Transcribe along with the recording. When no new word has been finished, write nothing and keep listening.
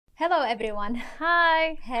Hello, everyone.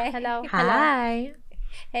 Hi. Hey. Hello. Hi.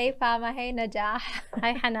 Hey, Fama. Hey, Najah.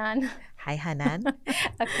 Hi, Hanan. Hi, Hanan.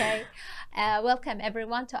 Okay. Welcome,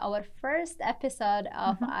 everyone, to our first episode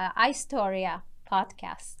of istoria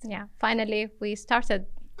podcast. Yeah, finally we started.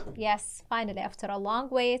 Yes, finally, after a long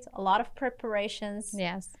wait, a lot of preparations,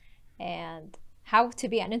 Yes. and how to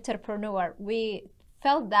be an entrepreneur. We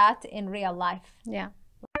felt that in real life. Yeah.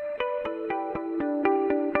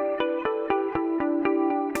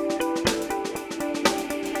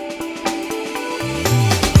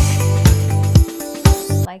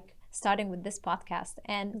 Like starting with this podcast.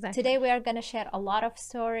 And Exactly. today we are going to share a lot of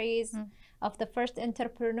stories of the first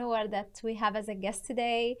entrepreneur that we have as a guest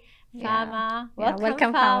today, Fama. Yeah,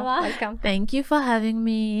 welcome, Fama. Welcome. Thank you for having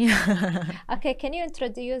me. Okay, can you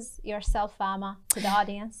introduce yourself, Fama, to the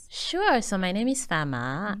audience? Sure. So my name is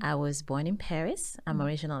Fama. I was born in Paris. I'm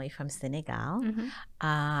originally from Senegal.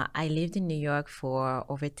 I lived in New York for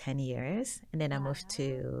over 10 years, and then I moved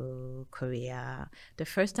to Korea. The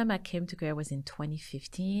first time I came to Korea was in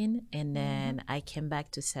 2015, and then I came back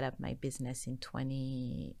to set up my business in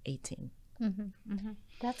 2018.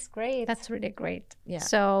 That's great. That's really great. Yeah.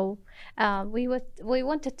 So we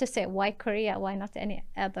wanted to say why Korea, why not any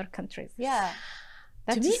other countries? yeah.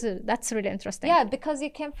 That's really interesting. Yeah, because you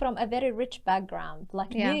came from a very rich background,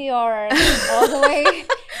 like Yeah. New York, all the way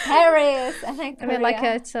Paris, and then I Korea. mean,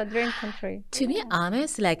 it's a dream country. To be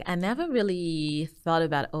honest, I never really thought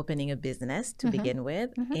about opening a business to begin with.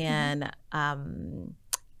 And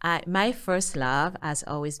my first love has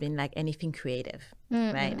always been like anything creative,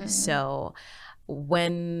 right? So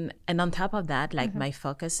and on top of that, my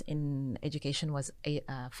focus in education was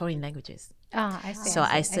foreign languages. I see. So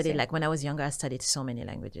I studied, see. when I was younger, I studied so many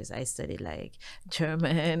languages. I studied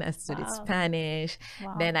German, I studied Spanish,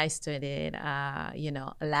 then I studied,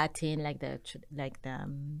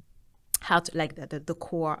 Latin, how to the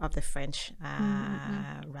core of the French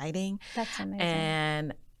writing. That's amazing.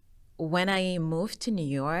 And when I moved to New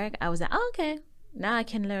York, I was like, oh, okay, now I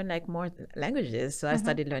can learn more languages. So I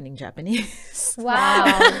started learning Japanese. Wow.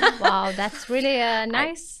 Wow, that's really a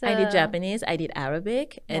nice. I did Japanese, I did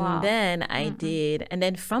Arabic, and Wow. then and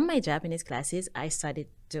then from my Japanese classes, I started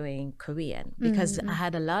doing Korean because I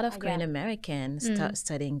had a lot of Korean Americans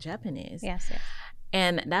studying Japanese. Yes, yes.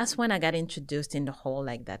 And that's when I got introduced in the whole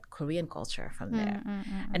that Korean culture from there.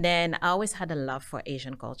 And then I always had a love for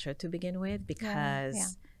Asian culture to begin with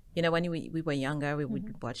because, when we were younger, we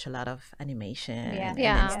would watch a lot of animation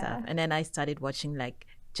and stuff. And then I started watching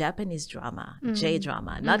Japanese drama,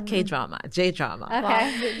 J-drama, not K-drama, J-drama.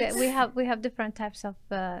 Okay. Wow. We have different types of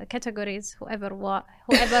categories. Whoever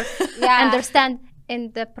understand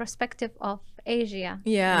in the perspective of Asia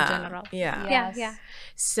in general. Yes. Yeah.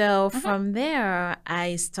 So from there,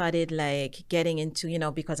 I started getting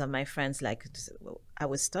into, because of my friends, I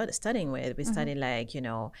was studying with, we started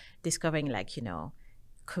discovering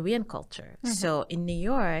Korean culture. So in New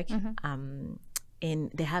York,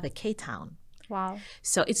 they have a K-town. Wow.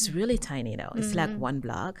 So it's really tiny though. It's like one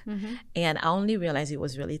block. And I only realized it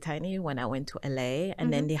was really tiny when I went to LA,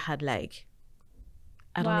 and then they had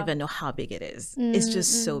I don't even know how big it is. It's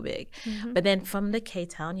just so big. But then from the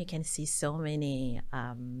K-town, you can see so many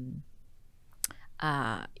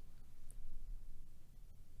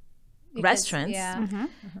restaurants,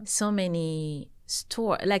 so many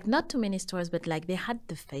stores, not too many stores, but they had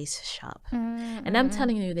the face shop. And I'm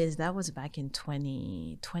telling you this, that was back in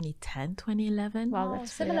 2010, 2011. Wow,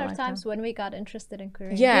 that's really Similar long times time. when we got interested in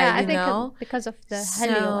Korea. Yeah, I think because of the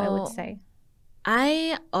Hallyu, I would So- say.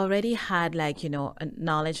 I already had a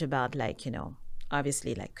knowledge about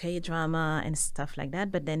obviously K-drama and stuff like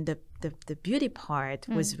that, but then the beauty part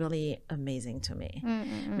was really amazing to me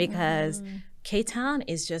because K-town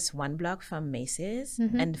is just one block from Macy's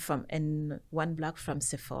and one block from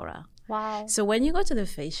Sephora. Wow. So when you go to the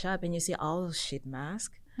face shop and you see all those sheet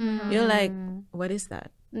masks, you're like, what is that?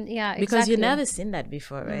 Yeah, Because exactly. you never seen that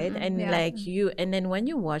before, right? And Yeah. and then when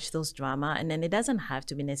you watch those drama, and then it doesn't have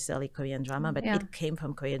to be necessarily Korean drama, but Yeah. it came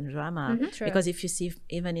from Korean drama. True. Because if you see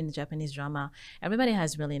even in Japanese drama, everybody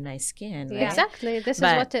has really nice skin, right? Yeah. Exactly. This is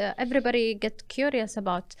But- what everybody get curious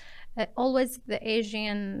about. Always the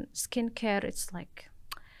Asian skincare, it's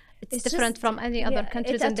It's different just- from any other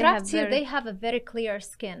countries. It And they have attracts you. very, They have a very clear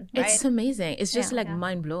skin, right? It's amazing. It's just Yeah.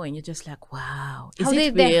 mind blowing. You're just like, wow, is How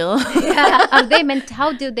it they- real? how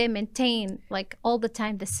do they maintain all the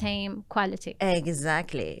time the same quality?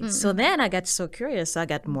 Exactly. So then I got so curious. So I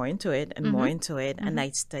got more into it and more into it. And I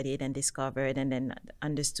studied and discovered and then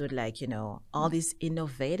understood all these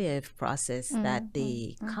innovative process that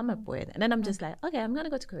they come up with. And then I'm just like, okay, I'm going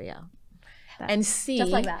to go to Korea. and see.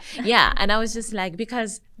 Just like that. Yeah, and I was just like,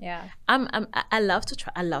 because Yeah. I love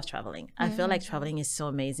to I love traveling. I feel like traveling is so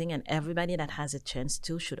amazing, and everybody that has a chance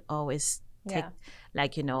to should always take,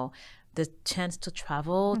 like, you know, the chance to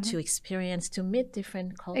travel, to experience, to meet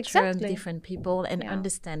different cultures, different people, and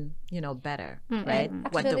understand, you know, better, right?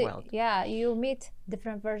 Actually, what the world. Yeah, you meet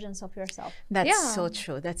different versions of yourself. That's so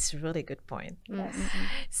true. That's a really good point. Yes.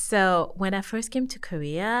 So when I first came to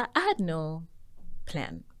Korea, I had no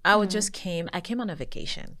plan. I came on a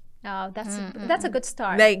vacation. Oh, that's a good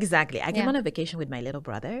start. Like, exactly. I came on a vacation with my little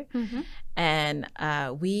brother, and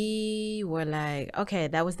we were like, okay,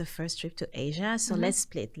 that was the first trip to Asia, so let's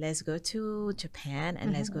split. Let's go to Japan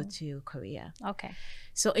and let's go to Korea. Okay.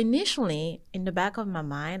 So initially, in the back of my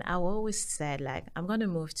mind, I always said, like, I'm going to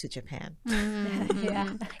move to Japan.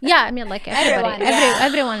 Yeah, I mean, like everybody,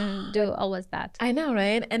 everyone do always that. I know,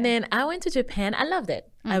 right? And then I went to Japan. I loved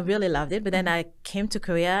it. I really loved it. But then I came to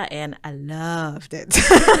Korea and I loved it.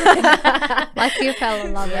 Like you fell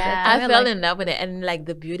in love with it. I fell in love with it. And like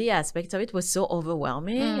the beauty aspect of it was so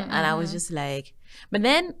overwhelming. And I was just like, but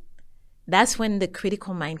then that's when the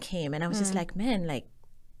critical mind came. And I was just like, man, like,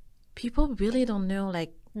 people really don't know,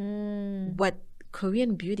 like, what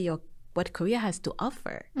Korean beauty or what Korea has to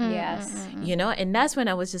offer. Yes. You know, and that's when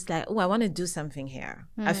I was just like, oh, I want to do something here.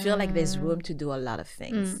 I feel like there's room to do a lot of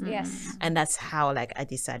things. Yes. And that's how, like, I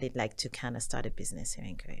decided, like, to kind of start a business here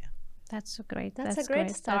in Korea. That's great. That's a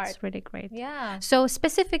great start. That's really great. Yeah. So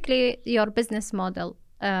specifically, your business model,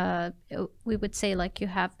 we would say, like, you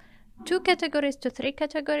have 2 categories to 3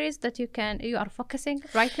 categories that you are focusing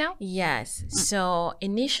right now? Yes. So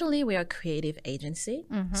initially we are a creative agency.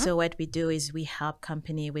 So what we do is we help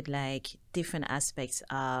company with like different aspects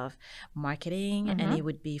of marketing, and it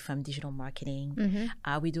would be from digital marketing.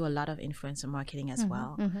 We do a lot of influencer marketing as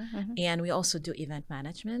well. And we also do event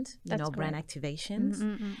management, you know, brand activations.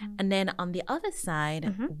 And then on the other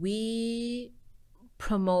side, we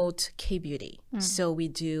promote K-beauty. So we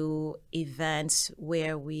do events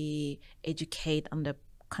where we educate on the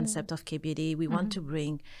concept of K-beauty. We want to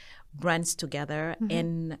bring brands together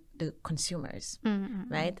and the consumers,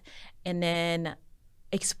 right? And then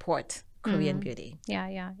export Korean beauty.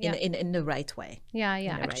 In the right way.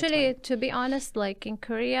 Actually, to be honest, like in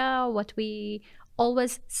Korea, what we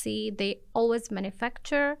always see, they always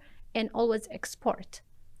manufacture and always export.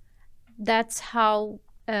 That's how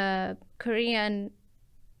Korean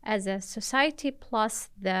as a society, plus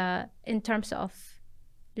in terms of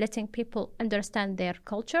letting people understand their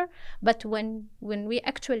culture. But when we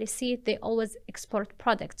actually see it, they always export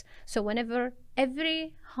products. So whenever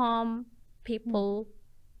every home people,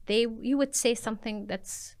 you would say something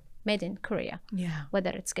that's made in Korea. Yeah. Whether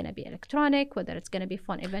it's going to be electronic, whether it's going to be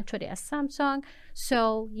phone, eventually as Samsung.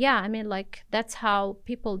 So yeah, I mean, like, that's how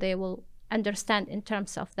people, they will understand in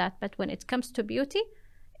terms of that. But when it comes to beauty,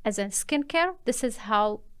 as a skincare, this is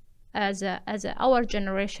how as our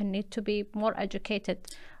generation need to be more educated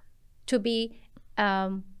to be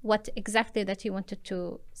what exactly that you wanted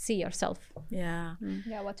to see yourself. Yeah.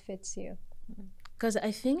 Yeah, what fits you. Because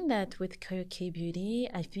I think that with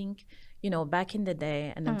K-beauty, I think, you know, back in the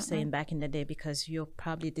day, and I'm saying back in the day because you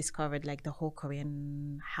probably discovered like the whole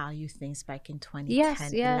Korean Hallyu things back in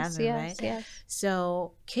 2010, 11, right? Yes.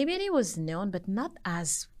 So K-beauty was known, but not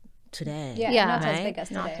as today. Not right? as big as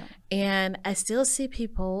today. And I still see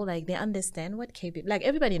people, like, they understand what K-beauty, like,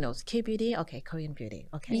 everybody knows K-beauty, okay, Korean beauty,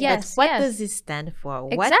 okay. Yes, but what does it stand for?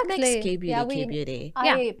 Exactly. What makes K-beauty K-beauty?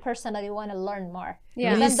 I personally want to learn more.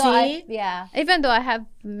 Yeah. Even though I have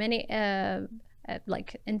many,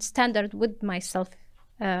 like, in standard with myself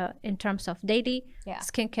in terms of daily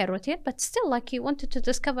skincare routine, but still, like, you wanted to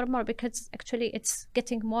discover more because actually it's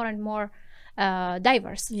getting more and more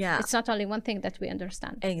diverse. It's not only one thing that we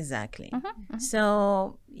understand. Exactly.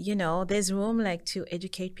 So, you know, there's room like to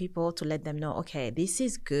educate people, to let them know, okay, this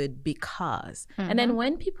is good because, and then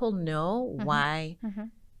when people know why,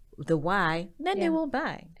 the why, then they will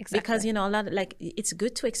buy. Because, you know, a lot of, like, it's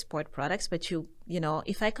good to export products, but you know,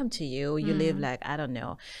 if I come to you, you live like, I don't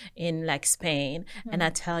know, in like Spain, and I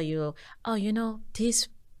tell you, oh, you know, these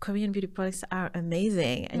Korean beauty products are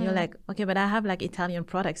amazing, and you're like, okay, but I have like Italian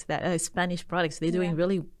products, that Spanish products, they're doing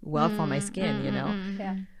really well for my skin, you know.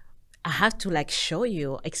 I have to like show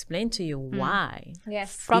you, explain to you why.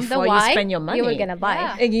 Yes. From the before why, you spend your money, you were gonna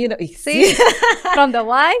buy. And, you know, See, from the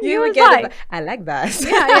why, you will buy. I like that.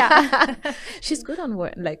 Yeah. She's good on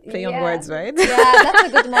word, like play on words, right? Yeah, that's a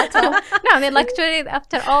good motto. No, I mean, like, actually,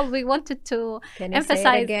 after all, we wanted to emphasize.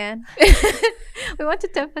 Say it again? We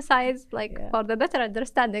wanted to emphasize, like, for the better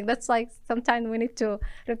understanding. That's like sometimes we need to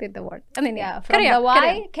repeat the word. I mean, from the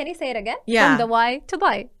why. Can you say it again? Yeah. From the why to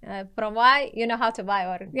buy. From why, you know how to buy,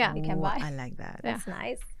 or Yeah. can buy. I like that. That's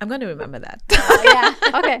nice. I'm going to remember that.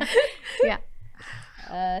 Yeah. Okay.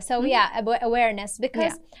 Yeah. So yeah, awareness,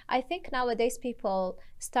 because I think nowadays people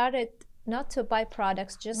started not to buy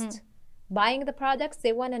products, just buying the products.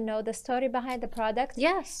 They want to know the story behind the product.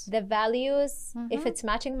 Yes. The values, if it's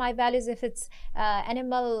matching my values, if it's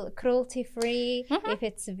animal cruelty free, if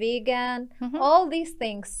it's vegan, all these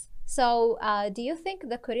things. So do you think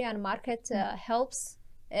the Korean market helps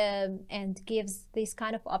and gives these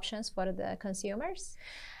kind of options for the consumers?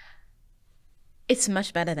 It's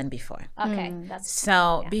much better than before. Okay, that's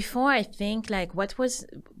So before, I think like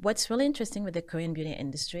what's really interesting with the Korean beauty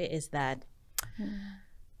industry is that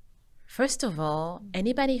first of all,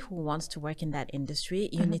 anybody who wants to work in that industry,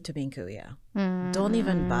 you need to be in Korea. Don't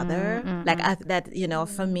even bother. Like that, you know,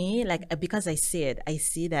 for me, like because I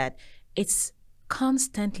see that it's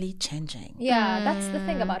constantly changing. Yeah, that's the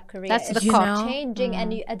thing about Korea. That's the it's core. changing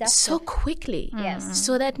and you adapt so quickly. Yes.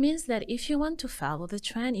 So that means that if you want to follow the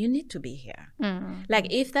trend, you need to be here.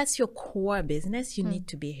 Like if that's your core business, you need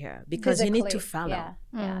to be here because you need to physically. follow.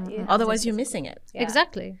 Yeah, you have Otherwise, to you're missing it. Yeah.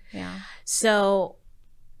 Exactly. Yeah. So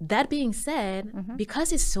that being said,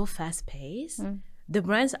 because it's so fast paced, the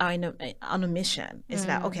brands are on a mission. It's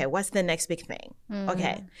like, okay, what's the next big thing?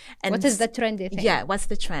 Okay. And What is the trendy thing? yeah, what's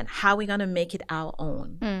the trend? How are we gonna make it our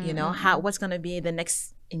own? You know, what's gonna be the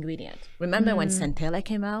next ingredient? Remember when Centella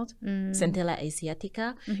came out? Centella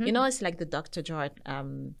Asiatica? You know, it's like the Dr. George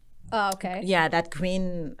Oh, okay. yeah, that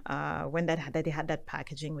green when that they had that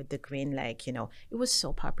packaging with the green, like, you know, it was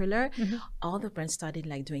so popular. All the brands started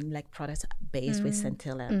like doing like products based with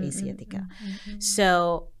Centella Asiatica.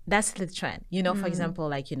 So that's the trend. You know, for example,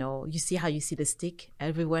 like, you know, you see how you see the stick,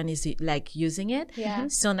 everyone is like using it. Yeah.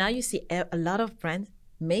 So now you see a lot of brands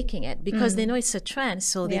making it because they know it's a trend.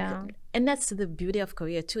 So they and that's the beauty of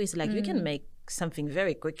Korea too, is like you can make something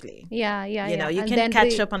very quickly. Yeah. You know, you And can then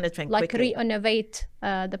catch they, up on the trend like quickly. re-innovate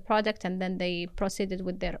the product, and then they proceeded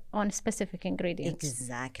with their own specific ingredients.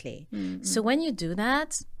 Exactly. So when you do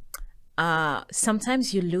that,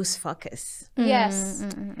 sometimes you lose focus Yes.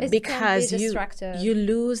 It because can be distracted. you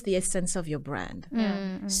lose the essence of your brand.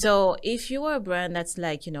 So if you are a brand that's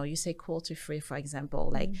like, you know, you say cruelty free, for example,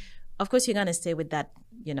 like of course you're gonna stay with that,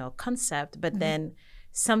 you know, concept, but then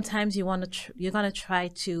sometimes you're gonna try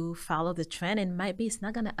to follow the trend, and might be it's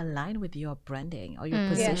not gonna align with your branding or your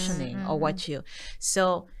positioning or what you.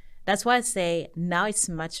 So that's why I say now it's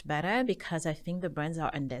much better, because I think the brands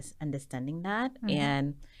are understanding that,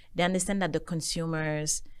 and they understand that the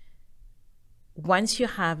consumers, once you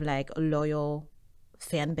have like a loyal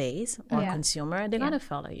fan base or consumer, they're gonna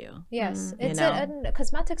follow you. Yes, it's know? and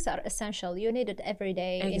cosmetics are essential. You need it every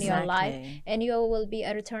day in your life, and you will be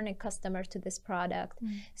a returning customer to this product.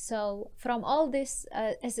 So from all this,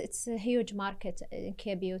 as it's a huge market in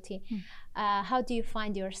K-beauty, how do you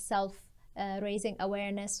find yourself raising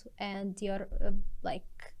awareness and your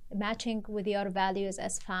like matching with your values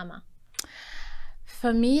as Fama?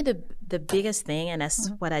 For me, the biggest thing, and that's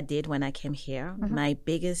what I did when I came here, my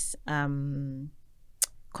biggest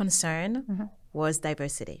concern was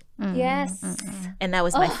diversity. Yes. And that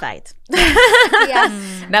was my fight.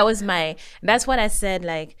 Yes. That's what I said,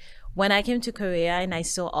 like, when I came to Korea and I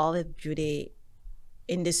saw all the beauty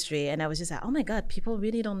industry, and I was just like, oh my God, people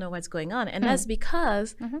really don't know what's going on. And that's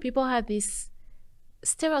because people have this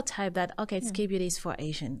stereotype that, okay, it's K-beauty is for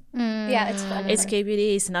Asian. Yeah, it's fun. It's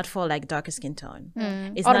K-beauty is not for like darker skin tone.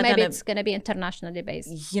 It's Or not maybe gonna, it's going to be internationally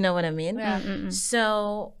based. you know what I mean? Yeah.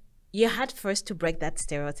 So you had first to break that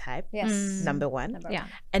stereotype. Yes. Number one. Yeah.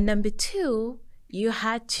 And number two, you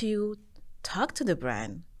had to talk to the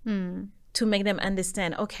brand to make them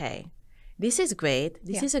understand, okay, this is great.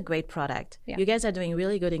 This is a great product. You guys are doing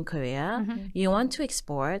really good in Korea. You want to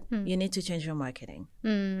export, you need to change your marketing.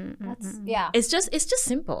 That's, yeah. It's just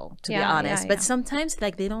simple, to be honest. But sometimes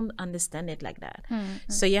like they don't understand it like that.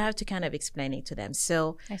 So you have to kind of explain it to them.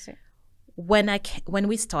 So I see. when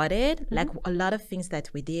we started, like a lot of things that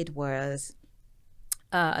we did was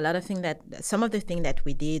some of the things that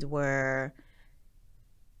we did were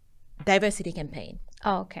diversity campaign.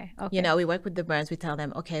 Oh, okay. You know, we work with the brands. We tell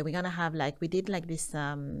them, okay, we're gonna have like, we did like this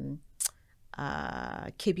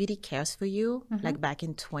K-beauty cares for you, like back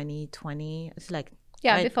in 2020. It's like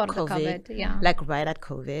before the COVID, like right at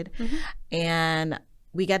COVID, and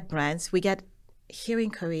we got brands. We got here in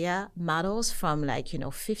Korea models from like, you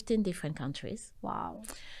know, 15 different countries. Wow,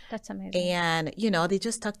 that's amazing. And, you know, they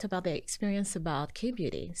just talked about their experience about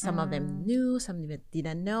K-beauty. Some of them knew, some of them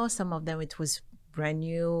didn't know, some of them it was brand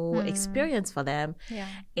new experience for them.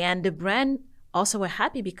 And the brand also were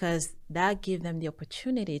happy because that gave them the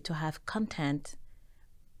opportunity to have content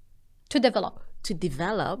to develop. to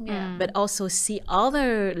develop, but also see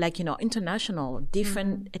other, like, international,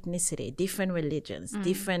 different ethnicity, different religions,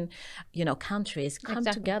 different, countries come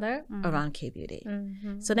together around K-beauty.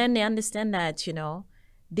 So then they understand that,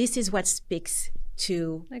 this is what speaks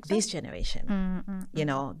to this generation.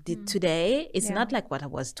 Today, it's not like what it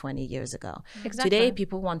was 20 years ago. Today,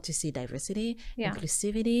 people want to see diversity,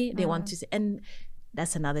 inclusivity. They want to see, and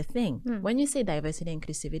that's another thing. When you say diversity,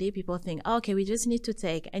 inclusivity, people think, oh, okay, we just need to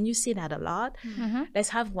take, and you see that a lot. Let's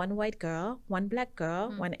have one white girl, one black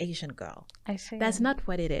girl, one Asian girl. I see. That's not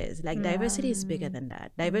what it is. Like, diversity is bigger than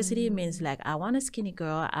that. Diversity means, like, I want a skinny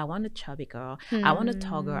girl, I want a chubby girl, I want a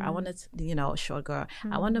tall girl, I want a, short girl,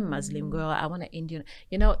 I want a Muslim girl, I want an Indian,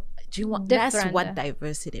 do you want, that's what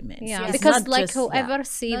diversity means. Yeah, it's because like just, whoever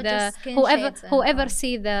see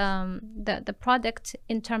the product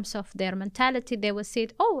in terms of their mentality, they will see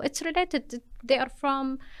it, oh, it's related, they are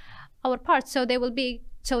from our part, so they will be,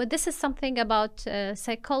 so this is something about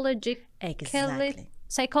psychology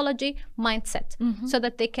mindset, so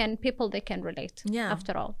that they can relate.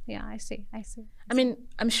 After all, I see. I mean,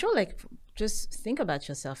 I'm sure, like, just think about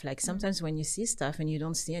yourself, like, sometimes when you see stuff and you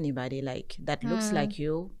don't see anybody like that looks like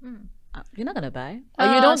you, you're not gonna buy, or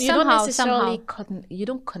you don't necessarily you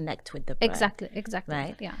don't connect with the brand. Exactly,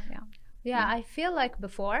 right? Yeah, I feel like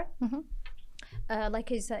before,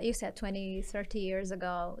 like you said, 20, 30 years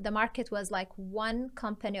ago, the market was like one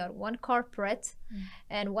company or one corporate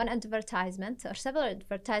and one advertisement or several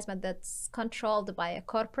advertisements that's controlled by a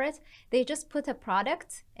corporate. They just put a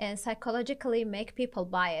product and psychologically make people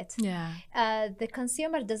buy it. The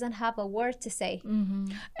consumer doesn't have a word to say.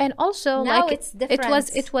 And also, now like, it's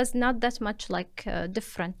different. It was not that much like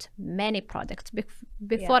different, many products.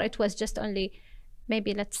 Before it was just only,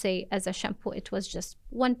 maybe let's say as a shampoo, it was just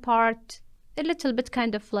one part, a little bit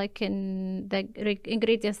kind of like in the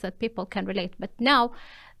ingredients that people can relate. But now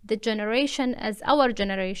the generation, as our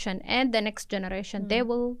generation and the next generation, they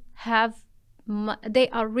will have, they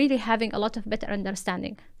are really having a lot of better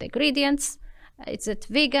understanding. The ingredients, is it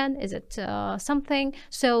vegan, is it something?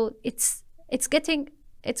 So it's getting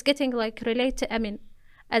like related, I mean,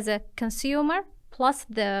 as a consumer, plus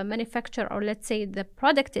the manufacturer, or let's say the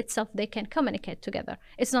product itself, they can communicate together.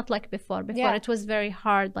 It's not like before. It was very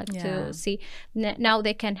hard, like, to see. Now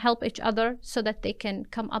they can help each other so that they can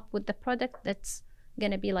come up with the product that's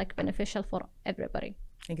gonna be like beneficial for everybody.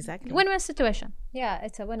 Exactly. Win-win situation. Yeah,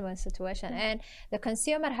 it's a win-win situation. And the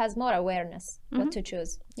consumer has more awareness what to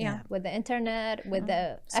choose. With the internet, with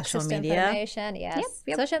the access to information.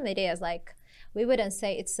 Social media is like, we wouldn't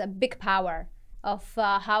say it's a big power of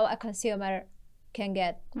how a consumer can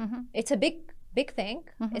get. It's a big thing.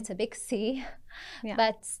 It's a big C,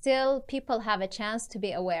 but still people have a chance to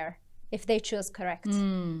be aware if they choose correct.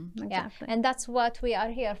 Exactly. And that's what we are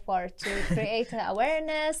here for, to create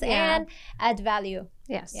awareness and add value.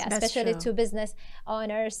 Especially to business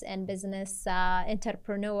owners and business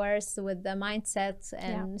entrepreneurs with the mindset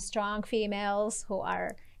and strong females who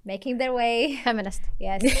are making their way. Feminist.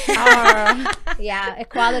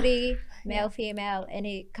 Equality, male, female,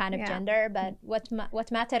 any kind of gender. But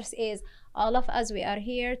what matters is all of us, we are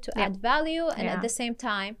here to add value and at the same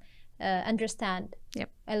time understand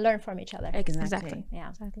and learn from each other. Exactly.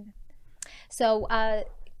 So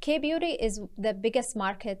K-beauty is the biggest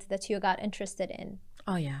market that you got interested in.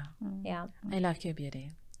 Oh yeah. I love K-beauty.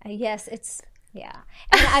 Yes, it's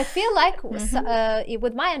and I feel like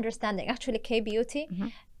with my understanding, actually K-beauty,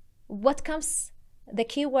 the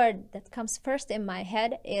keyword that comes first in my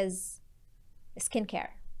head is skincare.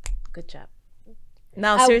 Good job.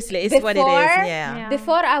 No, seriously, it's what it is.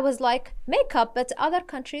 Before I was like makeup, but other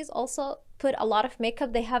countries also put a lot of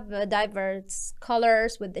makeup. They have diverse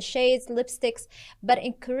colors with the shades, lipsticks. But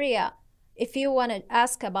in Korea, if you want to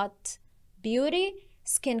ask about beauty,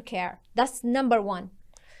 skincare, that's number one.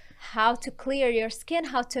 How to clear your skin,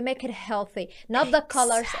 how to make it healthy, not the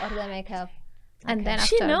colors or the makeup. And then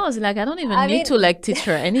she knows, like, I don't even need to like teach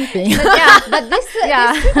her anything. But this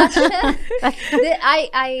question,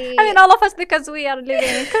 I mean, all of us, because we are living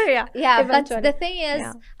in Korea. But the thing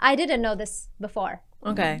is, I didn't know this before.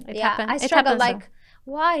 Okay. It happened. I struggled, like,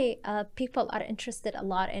 why people are interested a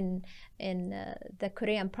lot in the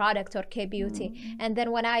Korean product or K-beauty. And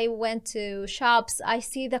then when I went to shops, I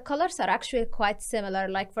see the colors are actually quite similar.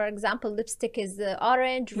 Like, for example, lipstick is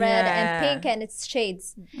orange, red, and pink, and it's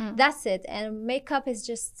shades. That's it. And makeup is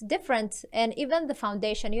just different. And even the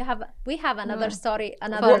foundation, we have another story,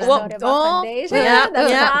 about foundation.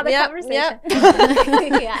 Another conversation.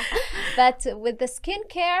 But with the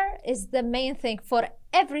skincare is the main thing for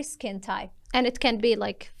every skin type. And it can be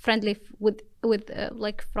like friendly with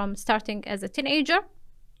like from starting as a teenager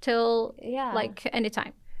till like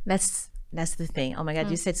anytime. That's That's the thing. Oh my God,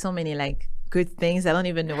 you said so many like good things. I don't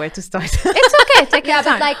even know where to start. It's okay. Take your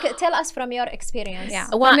time. But like, tell us from your experience. Yeah.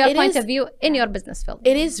 Well, from your point of view in your business field.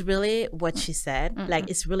 It is really what she said. Like,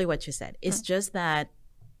 it's really what you said. It's just that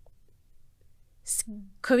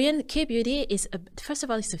Korean K-beauty is, first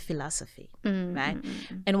of all, it's a philosophy, right?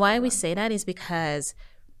 And why we say that is because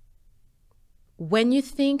when you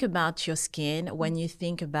think about your skin, when you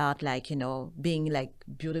think about like, you know, being like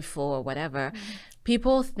beautiful or whatever,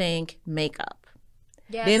 people think makeup.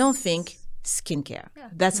 Yes. They don't think skincare.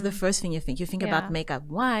 That's the first thing you think. You think about makeup.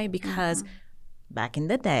 Why? Because back in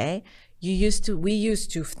the day, we used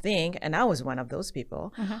to think, and I was one of those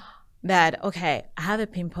people, that, okay, I have a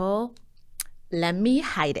pimple, let me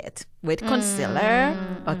hide it with concealer.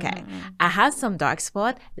 Okay. I have some dark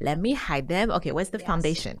spot. Let me hide them. Okay, what's the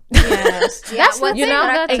foundation? Yes. That's what you know,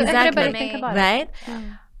 that's exactly. everybody think about right?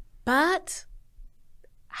 But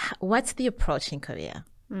what's the approach in Korea?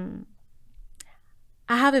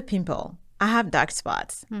 I have a pimple. I have dark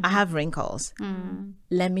spots. I have wrinkles.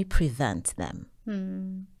 Let me prevent them.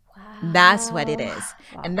 Wow. That's what it is.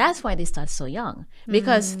 Wow. And that's why they start so young.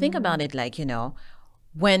 Because think about it, like, you know,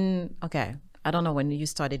 I don't know when you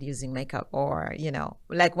started using makeup, or, you know,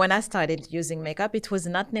 like when I started using makeup, it was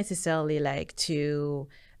not necessarily like to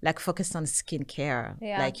like focus on skincare.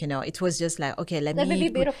 Like, you know, it was just like, okay, let me be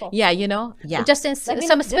beautiful. Yeah, you know, yeah. Just in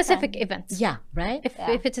some specific events. Yeah, right?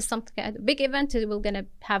 If it is something, a big event, it will going to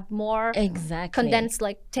have more condensed,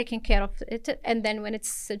 like taking care of it. And then when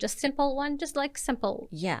it's just simple one, just like simple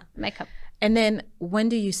makeup. And then when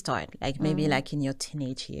do you start? Like maybe like in your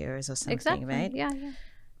teenage years or something, right? Yeah.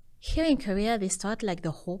 Here in Korea, they start like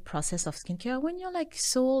the whole process of skincare when you're like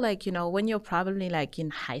you know, when you're probably like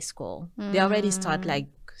in high school. They already start like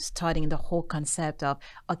starting the whole concept of,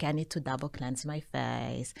 okay, I need to double cleanse my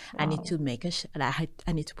face. I need to make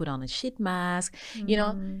I need to put on a sheet mask. You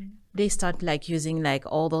know, they start like using like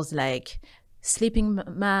all those like sleeping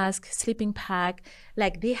mask, sleeping pack.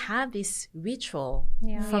 Like they have this ritual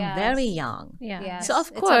from very young. So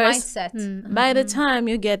of course, it's a mindset. By the time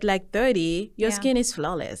you get like 30, your skin is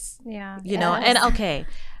flawless. You know, and okay,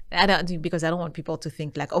 I don't want people to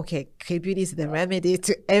think like, okay, K-beauty is the remedy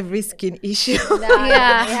to every skin issue.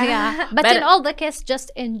 But in all the case,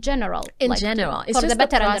 just in general. In general, it's for just the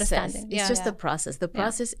better process. understanding. It's just the process. The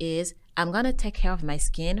process is, I'm gonna take care of my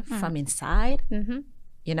skin from inside.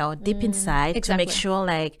 You know, deep inside, to make sure,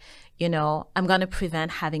 like, you know, I'm going to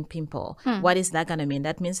prevent having pimple. What is that going to mean?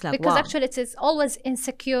 That means like, because actually it is always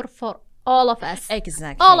insecure for all of us.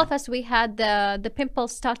 Exactly. All of us, we had the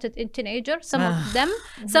pimples started in teenager. Some of them,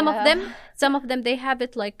 some of them, they have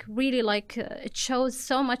it like really like, it shows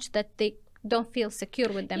so much that they don't feel secure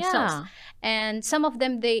with themselves. And some of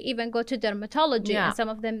them, they even go to dermatology, and some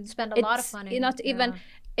of them spend a lot of money. Not even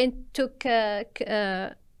into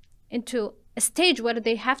a stage where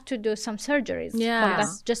they have to do some surgeries for that,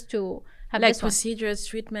 just to have like this procedures,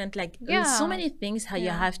 treatment, like so many things you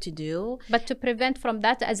have to do. But to prevent from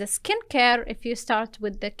that, as a skincare, if you start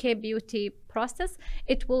with the K-beauty process,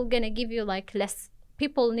 it will gonna give you like less.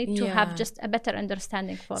 People need to have just a better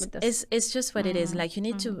understanding for this. It's just what it is. Like you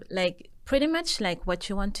need to like pretty much like what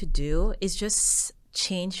you want to do is just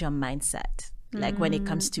change your mindset. Like when it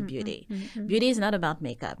comes to beauty. Beauty is not about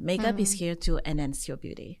makeup. Makeup is here to enhance your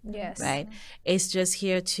beauty. Right? It's just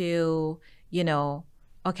here to, you know,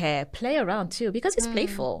 okay, play around too, because it's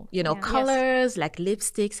playful. You know, colors, like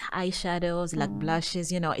lipsticks, eyeshadows, like blushes,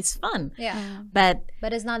 you know, it's fun. But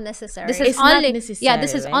it's not necessary. This is only this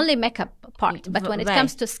is only makeup part. But when it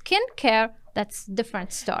comes to skincare, that's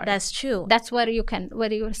different story. That's true. That's where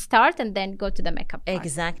you start and then go to the makeup part.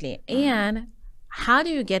 Exactly. And how do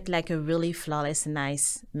you get like a really flawless,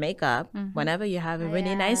 nice makeup whenever you have a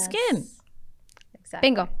really nice skin? Exactly.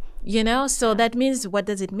 Bingo. You know, so that means, what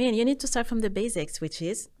does it mean? You need to start from the basics, which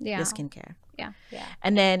is your skincare.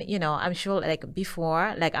 And then, you know, I'm sure like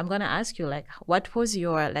before, like I'm going to ask you, like, what was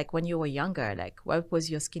your, like when you were younger, like what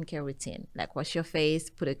was your skincare routine? Like wash your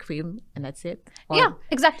face, put a cream, and that's it? Or...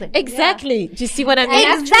 exactly. Do you see what I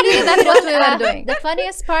mean? Exactly, that's what we were doing. The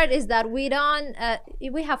funniest part is that we don't,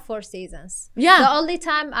 we have 4 seasons. Yeah. The only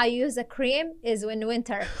time I use a cream is in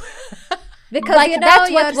winter. Because like, you know,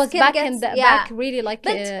 that's what was back gets, in the back really like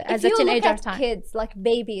as a teenager time. Kids like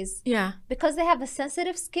babies, because they have a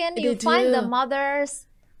sensitive skin, you do. find the mothers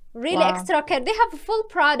really extra care. They have a full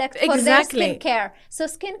product for their skincare. So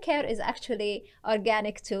skincare is actually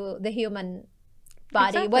organic to the human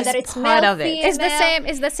body, whether it's part male, of it. female.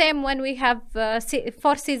 It's the same when we have 4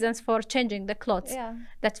 seasons for changing the clothes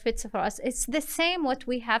that fits for us. It's the same what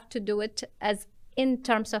we have to do it as in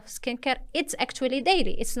terms of skincare, it's actually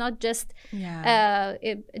daily. It's not just,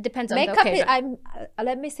 it depends on the Makeup, occasion.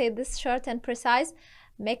 let me say this short and precise.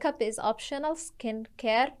 Makeup is optional.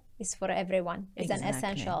 Skincare is for everyone. It's an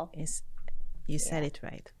essential. You said it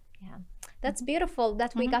right. Yeah. That's beautiful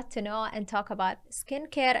that we got to know and talk about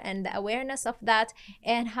skincare and the awareness of that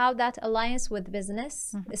and how that aligns with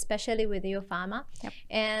business, especially with you, Fama. Yep.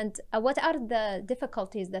 And what are the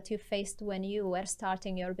difficulties that you faced when you were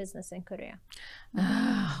starting your business in Korea?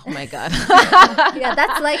 Oh my God. Yeah,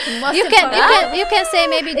 that's like most you can say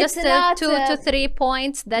maybe just 2 to 3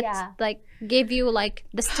 points that like give you like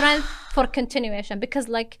the strength for continuation, because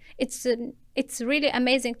like it's really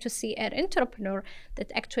amazing to see an entrepreneur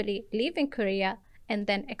that actually live in Korea and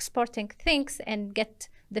then exporting things and get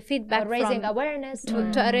the feedback, raising awareness to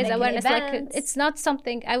raise awareness. Events. Like it's not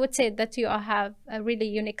something, I would say that you have a really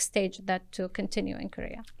unique stage that to continue in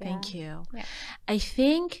Korea. Thank you. Yeah. I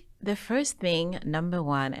think the first thing, number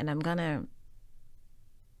one, and I'm gonna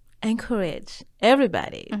encourage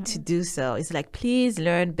everybody to do so, is like, please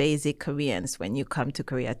learn basic Koreans when you come to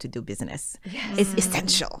Korea to do business. Yes. It's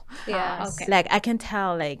essential. Yeah. Okay. Like I can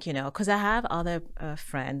tell, like, you know, because I have other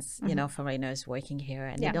friends, you know, foreigners working here,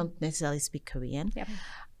 and they don't necessarily speak Korean. Yep.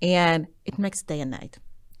 And it makes day and night,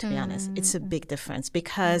 to be honest. It's a big difference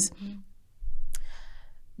because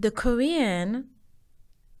the Korean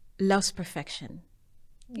loves perfection.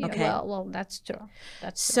 Yeah, okay. Well, that's true.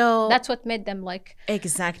 That's true. So that's what made them like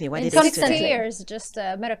exactly what in it is 60 today. years, just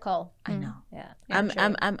a miracle. I know. Yeah.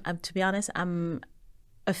 I'm to be honest, I'm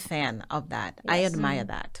a fan of that. I admire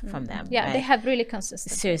that from them. Yeah, right? they have really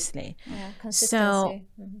consistency. Seriously. Yeah, consistency. So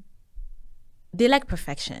they like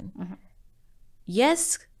perfection.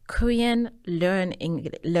 Yes, Korean learned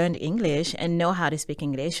English and know how to speak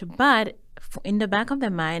English, but in the back of their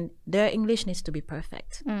mind, their English needs to be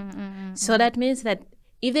perfect. So that means that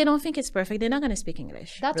if they don't think it's perfect, they're not going to speak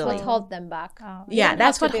English. That's really. what holds them back. Oh, Yeah,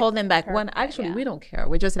 that's what holds them back. When actually we don't care.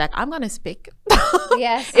 We're just like, I'm going to speak.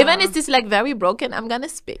 Yes. Even if it's like very broken, I'm going to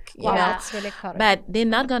speak. You know? That's really correct. But they're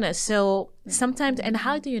not going to. So sometimes, and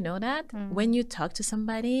how do you know that? When you talk to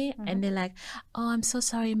somebody and they're like, oh, I'm so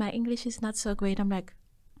sorry, my English is not so great. I'm like,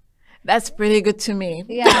 that's pretty good to me.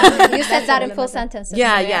 Yeah, you said that in full sentences.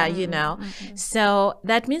 Yeah, you know. So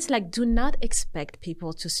that means like, do not expect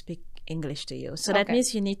people to speak English to you. So that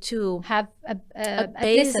means you need to have a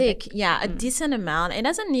basic, a decent amount. It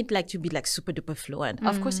doesn't need like to be like super duper fluent.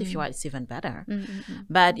 Of course, if you are, it's even better.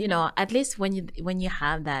 But you know, at least when you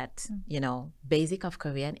have that, you know, basic of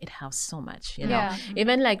Korean, it helps so much. You know,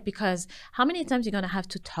 even like, because how many times you're gonna have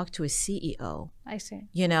to talk to a CEO? I see.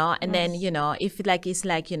 You know, and then you know, if like it's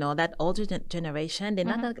like, you know, that older generation, they're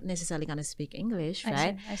not necessarily gonna speak English,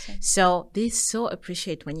 right? I see. So they so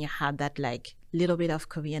appreciate when you have that like little bit of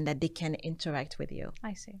Korean that they can interact with you.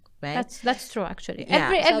 I see. Right? That's true actually. Yeah.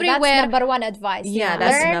 Everywhere. That's number one advice. Yeah,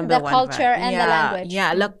 that's learn number the one culture advice. and the language.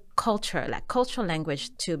 Yeah, like cultural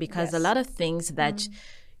language too, because a lot of things that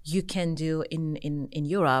you can do in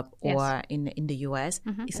Europe or in the US,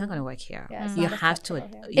 it's not going to work here. You have to.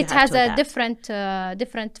 It has a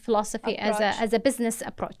different philosophy as a business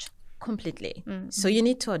approach. Completely. So you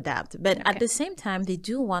need to adapt. But at the same time, they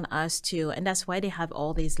do want us to, and that's why they have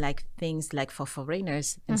all these like things like for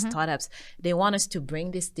foreigners and startups, they want us to bring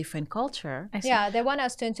this different culture. Yeah, they want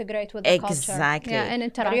us to integrate with the culture. Exactly. Yeah, and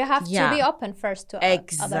interact. But you have to be open first to other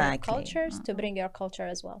Exactly. cultures to bring your culture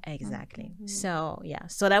as well. Exactly. So yeah,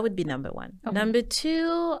 so that would be number one. Number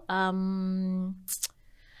two, I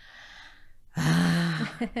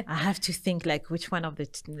have to think like which one of the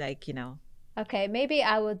like, you know. Okay, maybe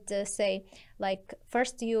I would say like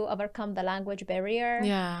first you overcome the language barrier.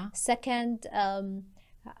 Yeah. Second,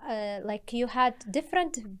 like you had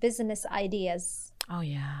different business ideas. Oh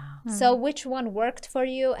yeah. So which one worked for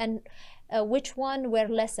you and which one were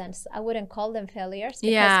lessons? I wouldn't call them failures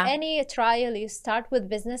because any trial you start with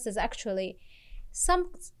business is actually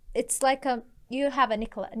it's like you have a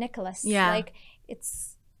necklace. Yeah. Like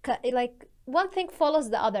it's like one thing follows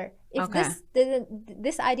the other. If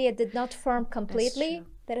this idea did not form completely,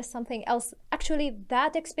 there is something else. Actually,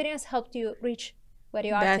 that experience helped you reach where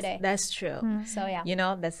you are today. That's true. So yeah. You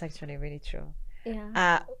know, that's actually really true.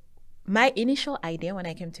 Yeah. My initial idea when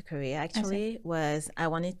I came to Korea actually was I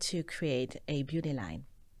wanted to create a beauty line.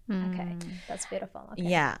 Okay, that's beautiful. Okay.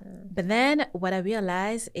 Yeah, but then what I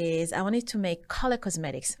realized is I wanted to make color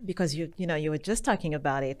cosmetics because you know you were just talking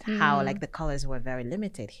about it, how like the colors were very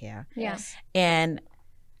limited here. Yes. And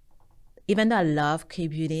even though I love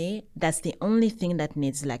K-beauty, that's the only thing that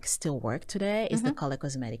needs like still work today is the color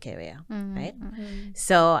cosmetic area, right?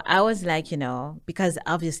 So I was like, you know, because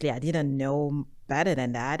obviously I didn't know better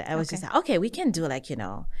than that. I was just like, okay, we can do like,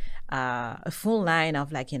 a full line of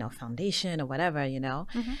like, foundation or whatever,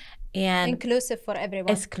 and inclusive for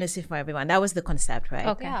everyone. Exclusive for everyone. That was the concept, right?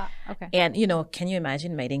 Okay. Yeah. Okay. And, can you imagine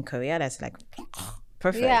made in Korea? That's like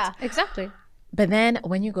perfect. Yeah. Exactly. But then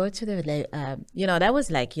when you go to the, that was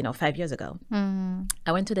like, 5 years ago.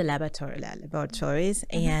 I went to the laboratories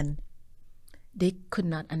and they could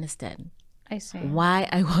not understand. I see. Why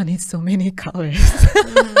I wanted so many colors.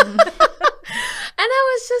 And I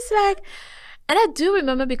was just like, and I do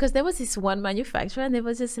remember because there was this one manufacturer and they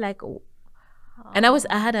was just like, and I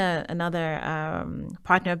had another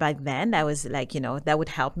partner back then that was like, that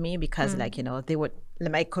would help me because like, they would,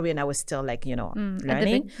 my Korean, I was still like,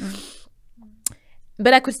 learning.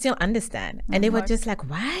 But I could still understand. And they were just like,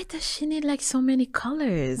 why does she need like so many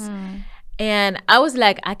colors? And I was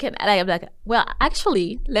like, I'm like, well,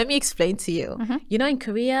 actually, let me explain to you. In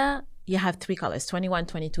Korea, you have 3 colors, 21,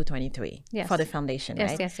 22, 23 for the foundation,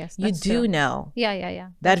 right? Yes. You do know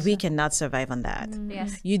that we cannot survive on that.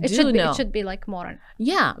 Yes. You do know. It should be like more.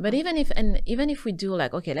 Yeah, but even if we do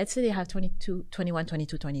like, okay, let's say they have 22, 21,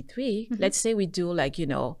 22, 23. Let's say we do like,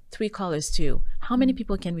 3 colors too. How many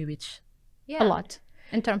people can we reach? A lot.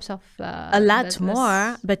 In terms of a lot business.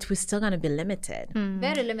 More, but we're still going to be limited.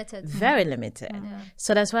 Very limited. Very limited.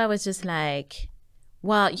 So that's why I was just like,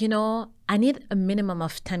 well, I need a minimum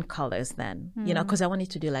of 10 colors then, because I wanted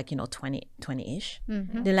to do like, 20-ish.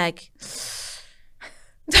 They're like,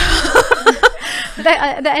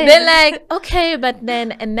 they're like, okay, but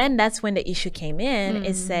then that's when the issue came in.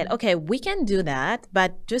 It said, okay, we can do that,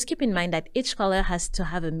 but just keep in mind that each color has to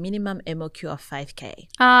have a minimum MOQ of 5K.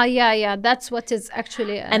 Yeah, that's what is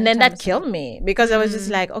actually. And then that killed me because I was just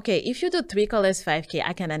like, okay, if you do 3 colors 5K,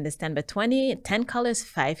 I can understand, but 10 colors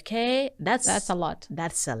 5K, that's a lot.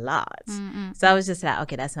 That's a lot. So I was just like,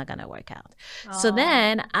 okay, that's not gonna work out. So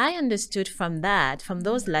then I understood from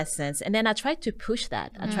those lessons, and then I tried to push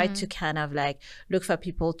that. I tried to kind of like look for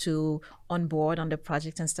people to on board on the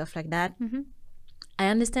project and stuff like that. I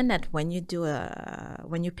understand that when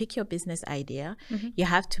you pick your business idea, you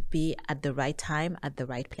have to be at the right time, at the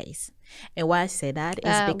right place. And why I say that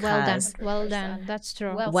is because well done. That's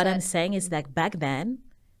true. What I'm saying is that back then,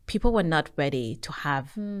 people were not ready to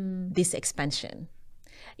have this expansion.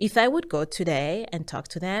 If I would go today and talk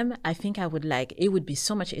to them, I think it would be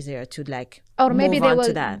so much easier to like or maybe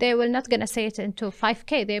move they will not gonna say it into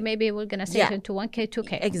 5K. They maybe will gonna say it into 1K,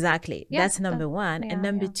 2K. Exactly. That's number one. And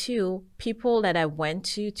number two, people that I went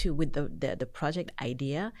to with the project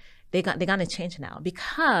idea, they're gonna change now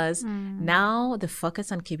because now the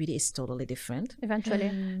focus on KBD is totally different.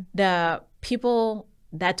 Eventually, the people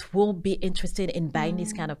that will be interested in buying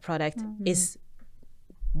this kind of product is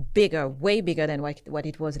bigger, way bigger than what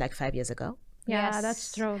it was like 5 years ago. Yeah,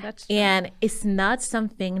 that's true. And it's not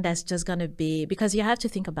something that's just going to be, because you have to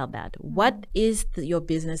think about that. What is your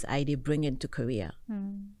business idea bringing to Korea?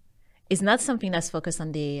 It's not something that's focused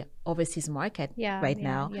on the overseas market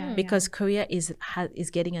now because Korea is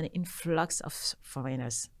getting an influx of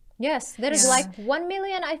foreigners. Yes, there is like 1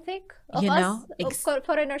 million, I think, of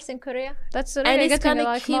foreigners in Korea. That's really and it's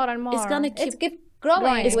gonna keep more and more. It's gonna keep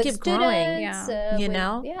growing. It's with keep students,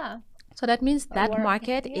 growing. Yeah. So that means that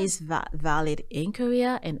market is valid in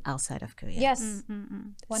Korea and outside of Korea. Yes.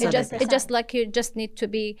 It just like you just need to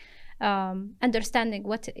be understanding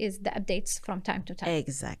what is the updates from time to time.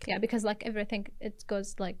 Exactly. Yeah, because like everything, it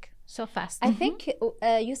goes like so fast. I think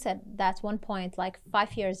you said that one point like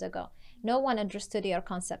 5 years ago. No one understood your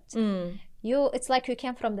concept. It's like you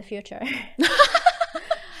came from the future.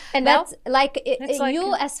 And that's like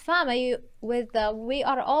you as Fama, we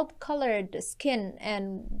are all colored skin,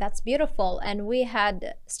 and that's beautiful. And we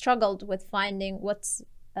had struggled with finding what's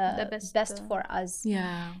the best for us.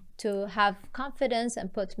 Yeah. To have confidence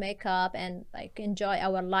and put makeup and like enjoy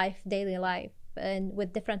our daily life, and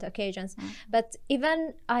with different occasions. But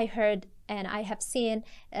even I heard and I have seen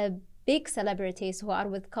big celebrities who are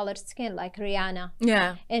with colored skin, like Rihanna.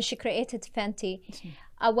 Yeah. And she created Fenty.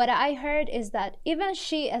 What I heard is that even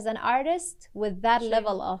she, as an artist with that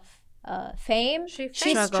level of fame, she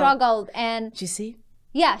struggled. And do you see?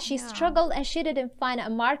 Yeah, she struggled, and she didn't find a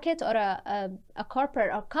market or a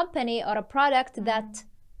corporate or company or a product that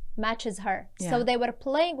matches her. So they were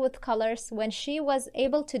playing with colors. When she was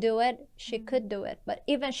able to do it, she could do it. But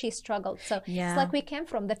even she struggled. So it's like we came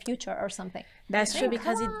from the future or something. That's true,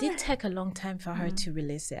 because it did take a long time for her to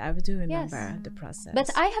release it. I do remember the process.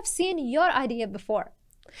 But I have seen your idea before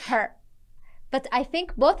her. But I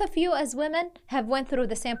think both of you as women have went through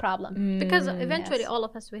the same problem. Because eventually all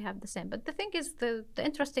of us, we have the same. But the thing is, the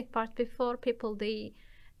interesting part, before people, they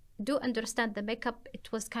do understand the makeup, it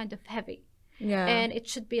was kind of heavy. and it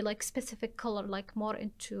should be like specific color, like more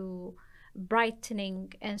into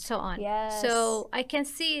brightening and so on. So I can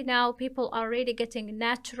see now people are really getting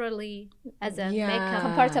naturally as a makeup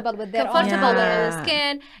comfortable with their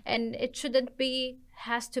skin, and it shouldn't be,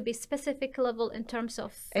 has to be specific level in terms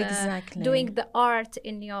of doing the art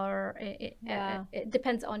in your it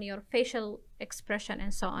depends on your facial expression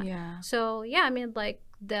and so on. So I mean, like,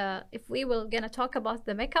 if we were gonna talk about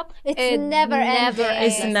the makeup, it's never ending.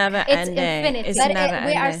 It's never ending. It's infinite.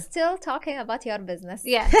 We are still talking about your business.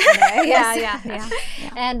 Yeah.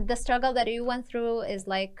 And the struggle that you went through is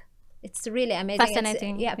like, it's really amazing.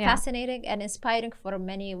 Fascinating. Fascinating and inspiring for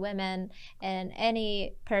many women and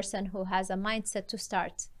any person who has a mindset to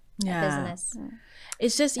start a business.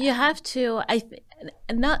 It's just, you have to,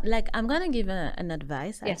 not like, I'm gonna give an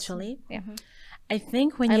advice actually. I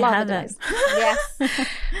think when you have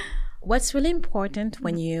what's really important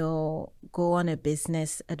when you go on a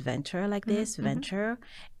business adventure like this,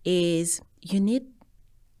 is you need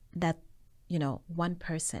that, one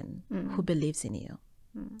person who believes in you.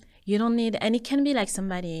 You don't need, and it can be like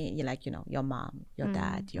somebody, like, your mom, your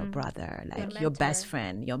dad, your brother, like your best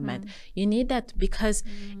friend, your man. You need that because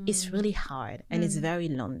it's really hard and it's very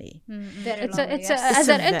lonely. As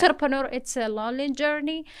an entrepreneur, it's a lonely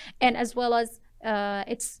journey, and as well as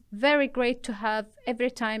it's very great to have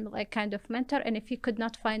every time like kind of mentor. And if you could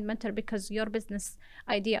not find mentor because your business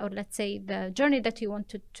idea, or let's say the journey that you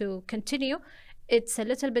wanted to continue, it's a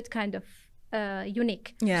little bit kind of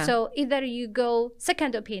unique. So either you go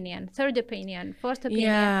second opinion, third opinion, fourth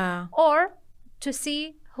opinion, or to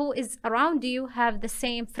see who is around you have the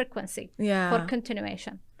same frequency for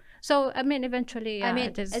continuation. So I mean, eventually,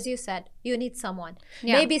 as you said, you need someone.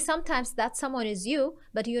 Maybe sometimes that someone is you,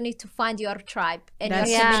 but you need to find your tribe and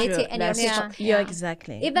your community and your people.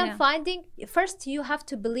 Exactly. Even finding, first you have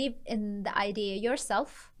to believe in the idea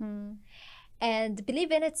yourself and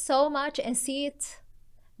believe in it so much and see it.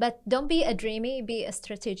 But don't be a dreamy, be a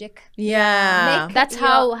strategic. That's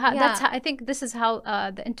how I think this is how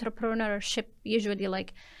the entrepreneurship usually,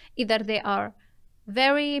 like, either they are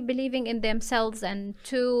very believing in themselves and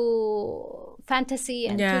too fantasy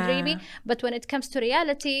and too dreamy, but when it comes to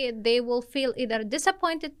reality, they will feel either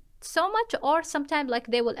disappointed so much, or sometimes like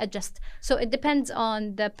they will adjust. So it depends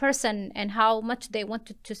on the person and how much they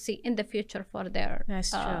wanted to see in the future for their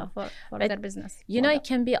for their business. It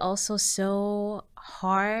can be also so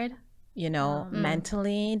hard,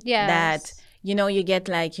 mentally, that you get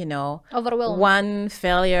like, overwhelmed. one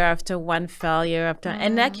failure after one failure after.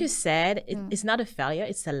 And like you said, it's not a failure,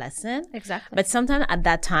 it's a lesson. Exactly. But sometimes at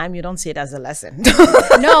that time, you don't see it as a lesson.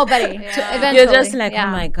 Nobody. You're just like, oh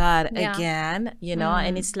my God, again,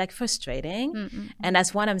 and it's like frustrating. And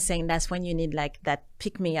that's what I'm saying. That's when you need like that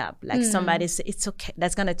pick me up. Like somebody, it's okay.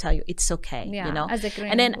 That's going to tell you it's okay, as a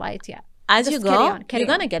green light, as you go, you're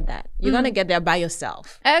going to get that. You're going to get there by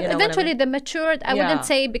yourself. Eventually, the matured, I wouldn't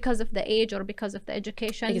say because of the age or because of the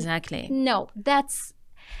education. Exactly. No,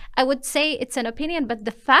 I would say it's an opinion, but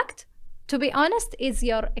the fact, to be honest, is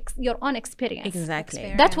your own experience.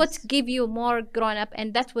 Exactly. That's what give you more grown up,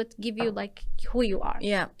 and that's what give you like who you are.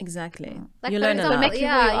 Yeah, exactly. Like, you for learn example,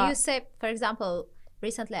 a lot. you say, for example,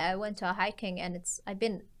 recently I went to a hiking, and I've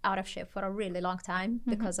been out of shape for a really long time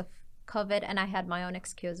because of COVID, and I had my own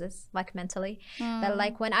excuses, like mentally. But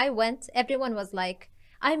like when I went, everyone was like,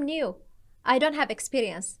 I'm new, I don't have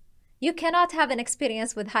experience. You cannot have an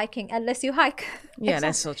experience with hiking unless you hike. Yeah,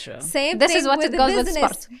 that's so true. Same this thing is what with it goes business.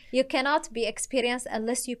 with sport. You cannot be experienced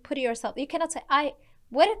unless you put yourself. You cannot say,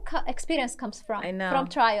 where experience comes from. I know. From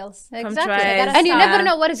trials. Exactly. trials. And you never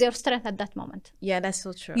know what is your strength at that moment. Yeah, that's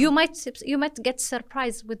so true. You might get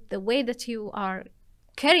surprised with the way that you are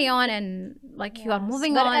carry on, and like you are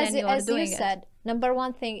moving on, and you are doing it. As you said, number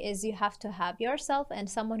one thing is you have to have yourself and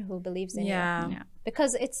someone who believes in you.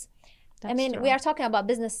 Because it's, we are talking about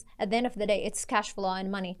business. At the end of the day, it's cash flow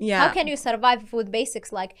and money. How can you survive with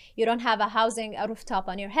basics like you don't have a rooftop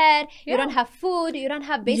on your head, you don't have food, you don't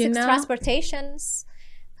have basic transportations.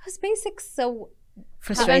 Those basics, so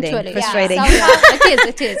frustrating.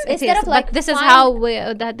 It is. Instead of like, but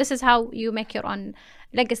this is how you make your own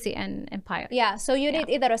legacy and empire. So you need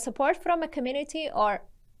either a support from a community, or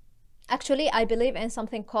actually I believe in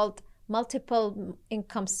something called multiple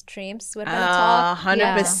income streams. We're gonna talk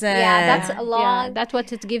 100%. That's a long that's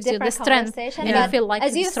what it gives you the strength, and you feel like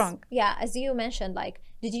you're strong. As you mentioned, like,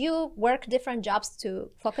 did you work different jobs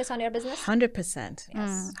to focus on your business? 100%.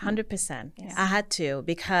 Yes. 100%. Yes. I had to,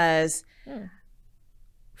 because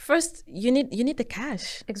first you need the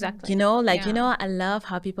cash. Exactly. You know, like, you know, I love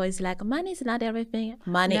how people is like, money is not everything.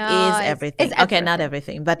 Money No, is it's everything. Okay, everything. not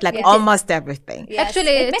everything, but like almost everything. Yes.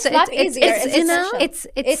 Actually, it makes life easier. It's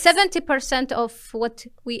 70% of what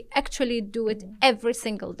we actually do it every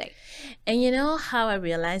single day. And you know how I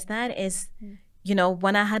realized that is, you know,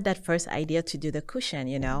 when I had that first idea to do the cushion,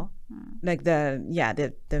 you know, like the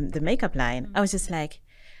makeup line, I was just like,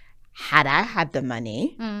 had I had the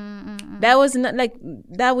money, that was not like,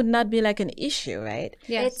 that would not be like an issue, right?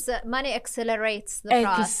 Yes. It's money accelerates the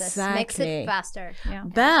process, makes it faster. Yeah.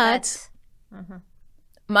 But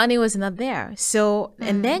money was not there. So,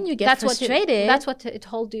 and then you get frustrated. That's what it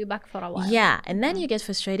holds you back for a while. Yeah. And then you get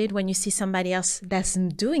frustrated when you see somebody else that's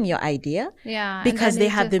doing your idea. Yeah. Because they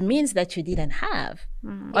have the means that you didn't have.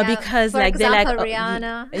 Or because for like example, they're like,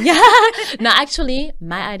 Rihanna. Yeah. No, actually,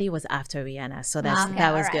 my idea was after Rihanna. So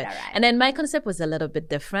that was good. Right. And then my concept was a little bit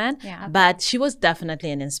different. Yeah. But she was definitely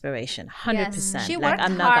an inspiration. 100%. She like,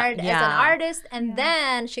 worked hard as an artist, and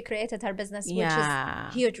then she created her business, which is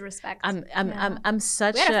huge respect. I'm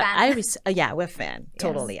such we're a fan. we're a fan.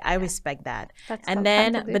 Totally. I respect that. That's And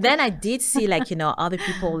then, but then I did see like, you know, other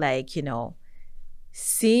people like, you know,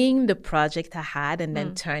 seeing the project I had and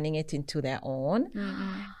then turning it into their own.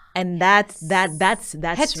 And that's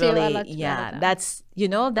really, that's, you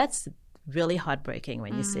know, that's really heartbreaking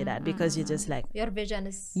when you say that, because you're just like, your vision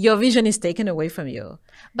is taken away from you.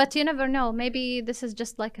 But you never know, maybe this is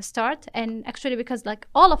just like a start. And actually, because like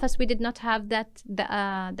all of us, we did not have that the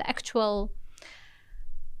actual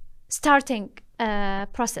starting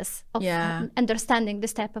process of understanding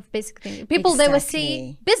this type of basic thing. People they will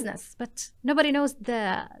see business, but nobody knows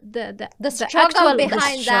the struggle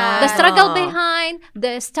behind that, the struggle behind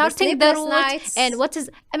the starting the route nights. And what is.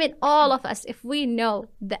 I mean, all of us, if we know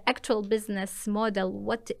the actual business model,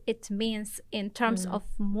 what it means in terms of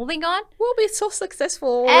moving on, we'll be so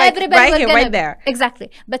successful. Everybody like, right there. Exactly.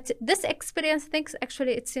 But this experience, things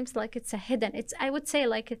actually, it seems like it's a hidden. I would say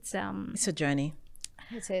like it's a journey.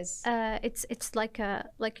 It is. It's like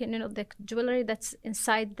you know, the jewelry that's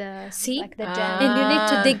inside the sea, like the gem. and you need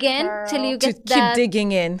to dig in till you get that. Keep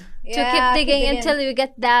digging in. To keep digging until you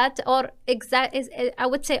get that, or I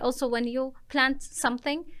would say also when you plant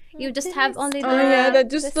something, you just have only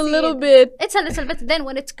just a little bit. It's a little bit. Then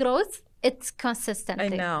when it grows, it's consistently. I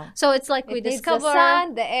know. So it's like we discover the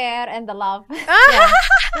sun, the air, and the love.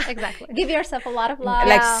 Exactly. Give yourself a lot of love.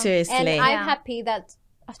 Like seriously. And I'm happy that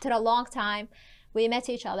after a long time, we met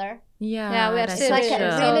each other. Yeah, we are it's like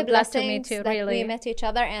really blessed to meet you. Really, we met each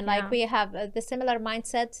other, and like we have the similar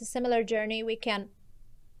mindset, similar journey. We can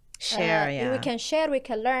share. We can share. We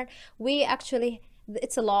can learn. We actually,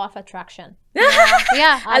 it's a law of attraction.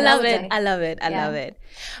 I love it.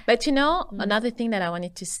 But you know, another thing that I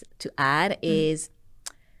wanted to add is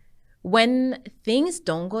when things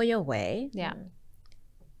don't go your way.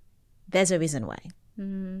 There's a reason why.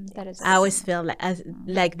 That is. I always feel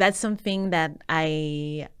like that's something that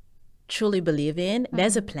I truly believe in.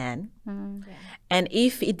 There's a plan, and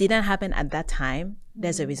if it didn't happen at that time,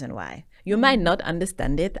 there's a reason why. You might not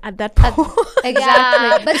understand it at that point.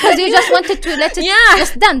 Exactly, because you just wanted to let it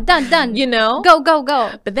just done. You know, go.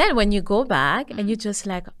 But then when you go back and you're just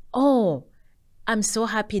like, oh, I'm so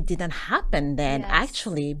happy it didn't happen then,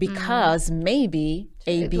 actually, because maybe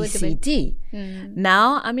A, B, C, D.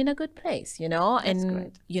 Now I'm in a good place, you know,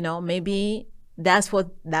 and you know, maybe that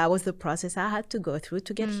was the process I had to go through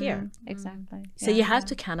to get here. Exactly. So you have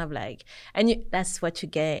to kind of like, and that's what you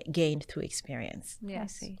gained through experience.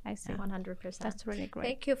 Yes, I see. 100%. That's really great.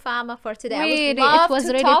 Thank you, Fama, for today. Really, it was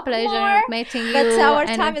really a pleasure meeting you. But our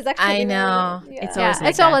time is actually. I know. It's always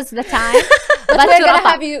it's always the time. But we're gonna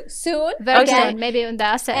have you soon. Very soon. Maybe in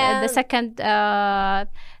the second,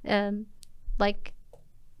 like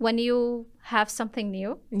when you have something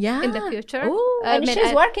new in the future. And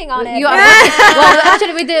she's working on it. Well,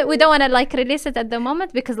 actually, we don't want to like release it at the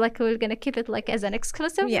moment because like we're gonna keep it like as an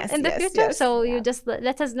exclusive in the future. So you just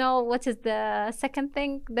let us know what is the second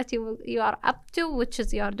thing that you are up to, which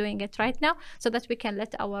is you are doing it right now, so that we can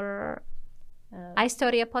let our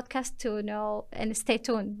istoria podcast to know and stay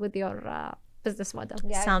tuned with your business model.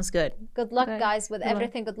 Sounds good. Good luck, guys, with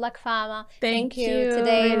everything. Good luck, Fama. Thank you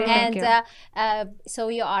today. Really, and so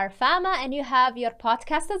you are Fama, and you have your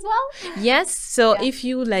podcast as well. Yes. So if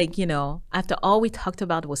you like, you know, after all we talked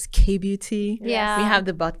about was K-beauty, we have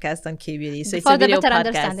the podcast on K-beauty. So it's a video podcast.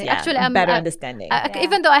 Understanding. Actually, better understanding.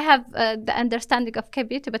 Even though I have the understanding of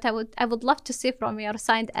K-beauty, but I would love to see from your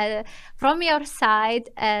side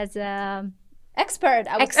as expertise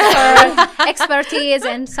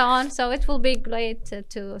and so on. So it will be great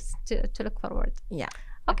to look forward. Yeah.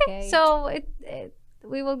 Okay. So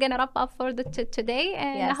we will gonna wrap up for the today,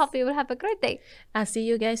 and I hope you will have a great day. I'll see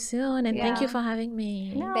you guys soon, and thank you for having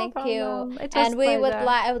me. No thank problem. you. It was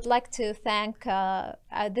I would like to thank.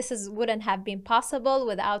 Wouldn't have been possible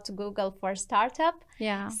without Google for Startup.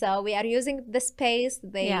 Yeah. So we are using the space.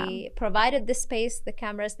 They provided the space, the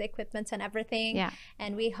cameras, the equipment, and everything. Yeah.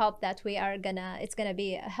 And we hope that it's gonna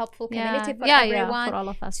be a helpful community for everyone, for all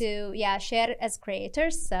of us. to share as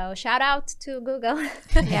creators. So shout out to Google.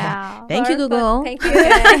 Yeah. Thank you, Google. Thank you.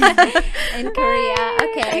 In Korea.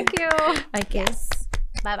 Okay. Thank you. Okay. Yes.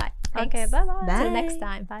 Bye bye. Okay. Bye bye. Bye. Till next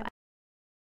time. Bye.